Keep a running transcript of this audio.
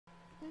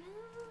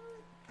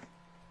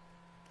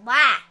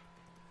Why?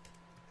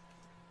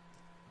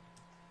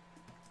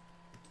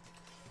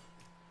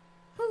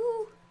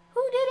 Who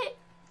did it?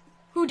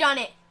 Who done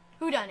it?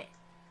 Who done it?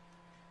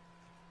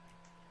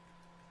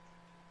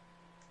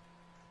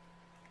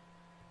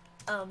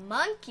 A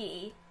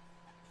monkey?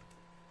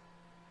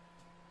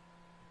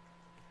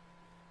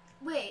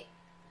 Wait.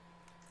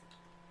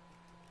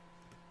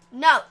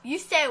 No, you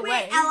stay away.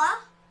 Wait, Ella?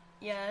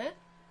 Yeah?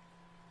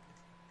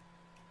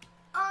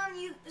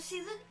 You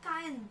see the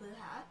guy in the blue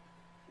hat?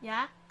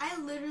 Yeah? I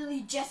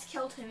literally just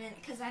killed him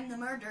because I'm the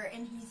murderer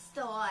and he's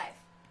still alive.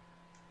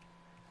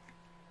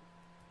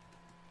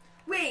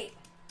 Wait.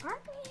 Aren't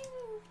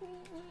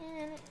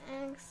you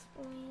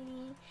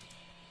explaining?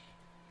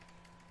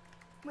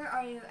 Where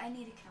are you? I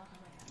need to kill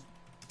him again.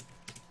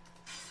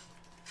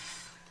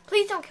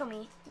 Please don't kill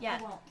me. Yeah.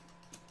 I won't.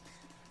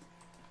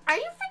 Are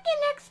you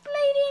freaking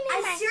exploding?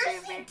 I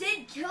seriously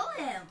did kill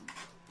him.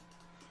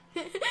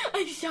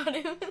 I shot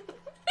him.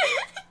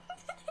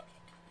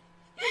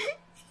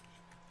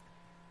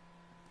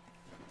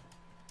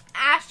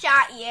 I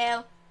shot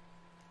you.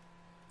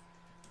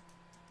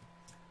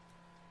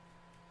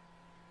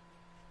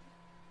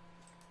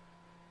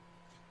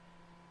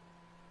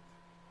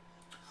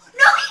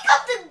 No, he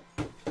got the...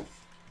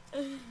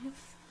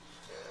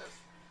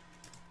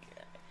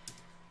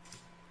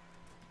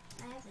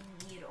 I have a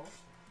needle.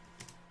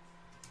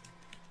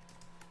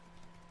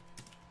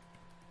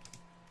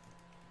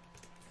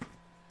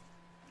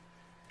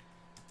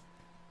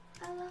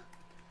 Hello?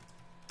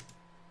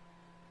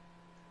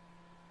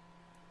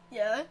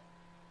 Yeah.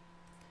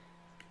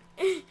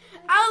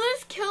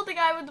 Alice killed the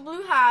guy with the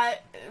blue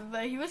hat,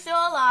 but he was still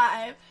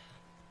alive.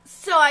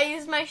 So I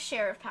used my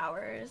sheriff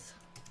powers.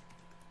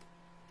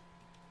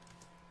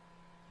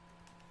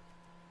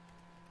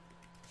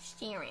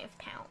 Sheriff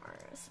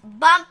powers.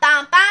 Bum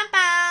bum bum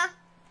bum.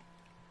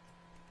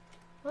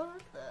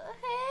 What the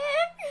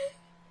heck?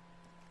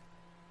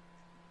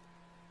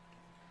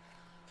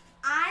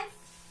 I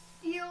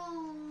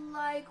feel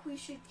like we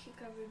should kick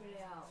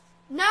everybody out.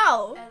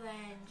 No. And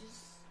then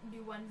just do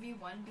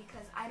 1v1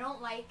 because I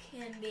don't like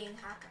him being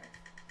hacker.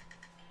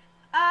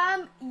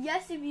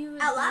 Yes, if you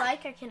would Ella?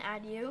 like, I can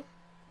add you.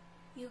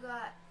 You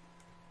got...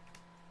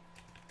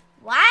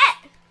 What?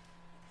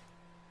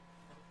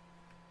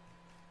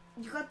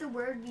 You got the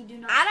word we do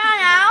not I speak don't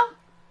know. about.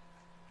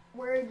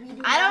 Word we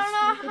do I not don't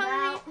know speak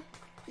how about.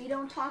 We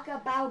don't talk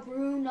about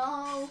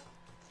Bruno.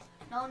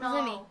 No, What does no.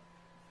 that mean?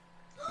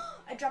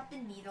 I dropped a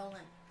needle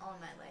on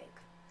my leg.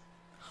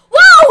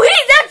 Whoa,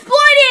 he's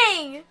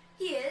exploiting!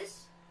 He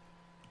is.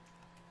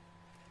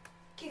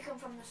 Kick him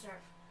from the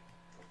surf.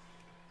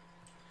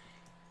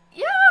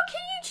 Yo,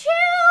 can you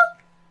chill?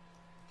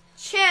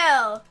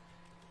 Chill.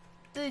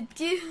 The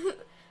dude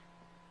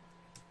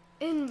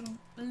in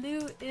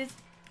blue is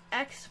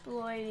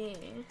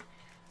exploiting.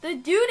 The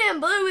dude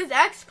in blue is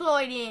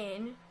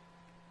exploiting.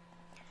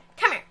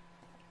 Come here.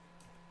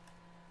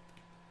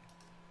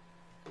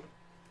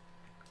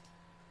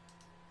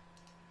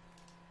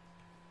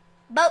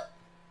 Boop.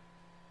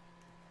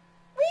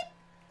 Weep,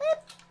 weep,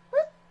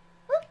 whoop,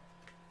 whoop.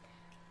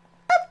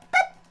 Boop,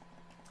 boop.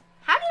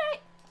 How did I...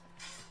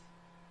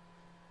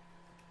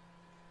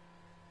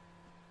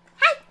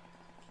 Hi.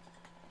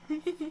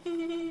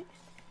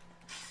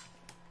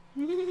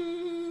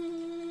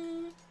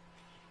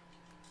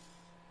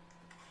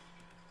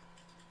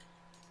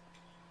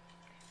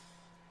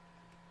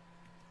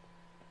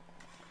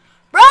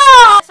 Bro!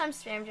 I'm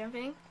spam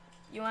jumping.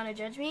 You want to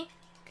judge me?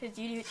 Because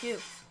you do it too.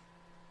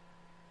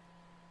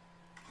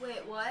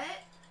 Wait, what?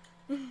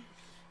 Ella,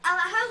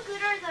 how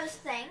good are those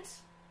things?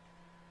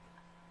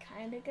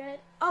 Kind of good.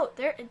 Oh,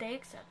 they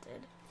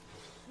accepted.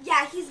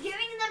 Yeah, he's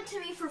giving them to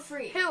me for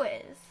free. Who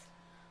is?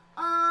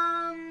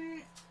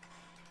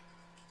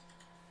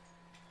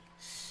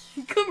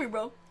 Come here,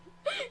 bro.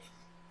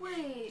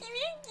 Wait. Give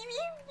me.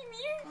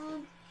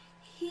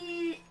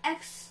 He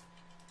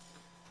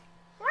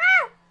Wow.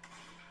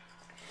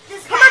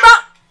 This Come guy. here,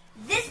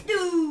 bro. This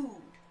dude.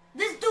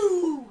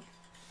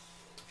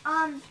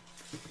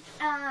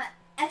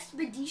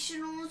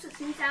 Expeditionals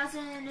 3000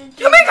 and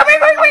Come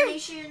here.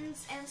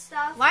 nations and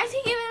stuff. Why is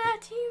he giving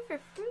that to you for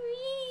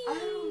free? I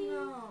don't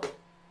know.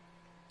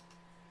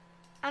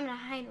 I'm gonna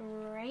hide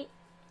right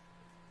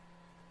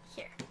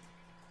here.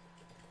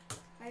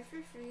 Why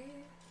for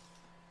free?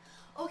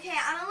 Okay,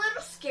 I'm a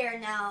little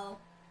scared now.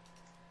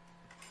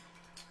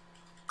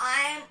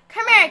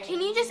 Come here. Can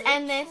you just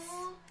end this?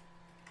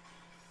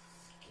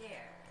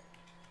 Scared.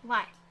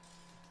 Why?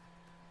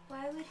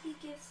 Why would he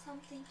give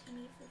something to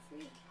me for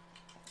free?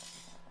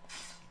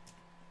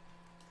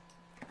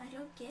 I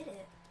don't get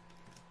it.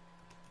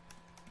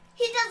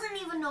 He doesn't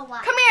even know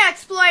why. Come here,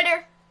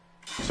 exploiter.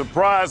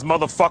 Surprise,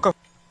 motherfucker.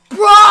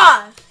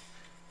 Bruh.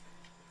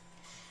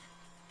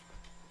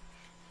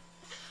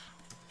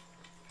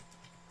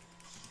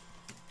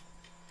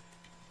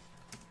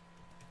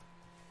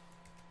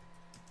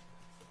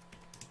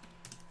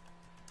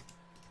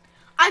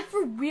 I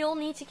for real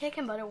need to kick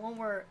him, but it won't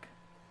work.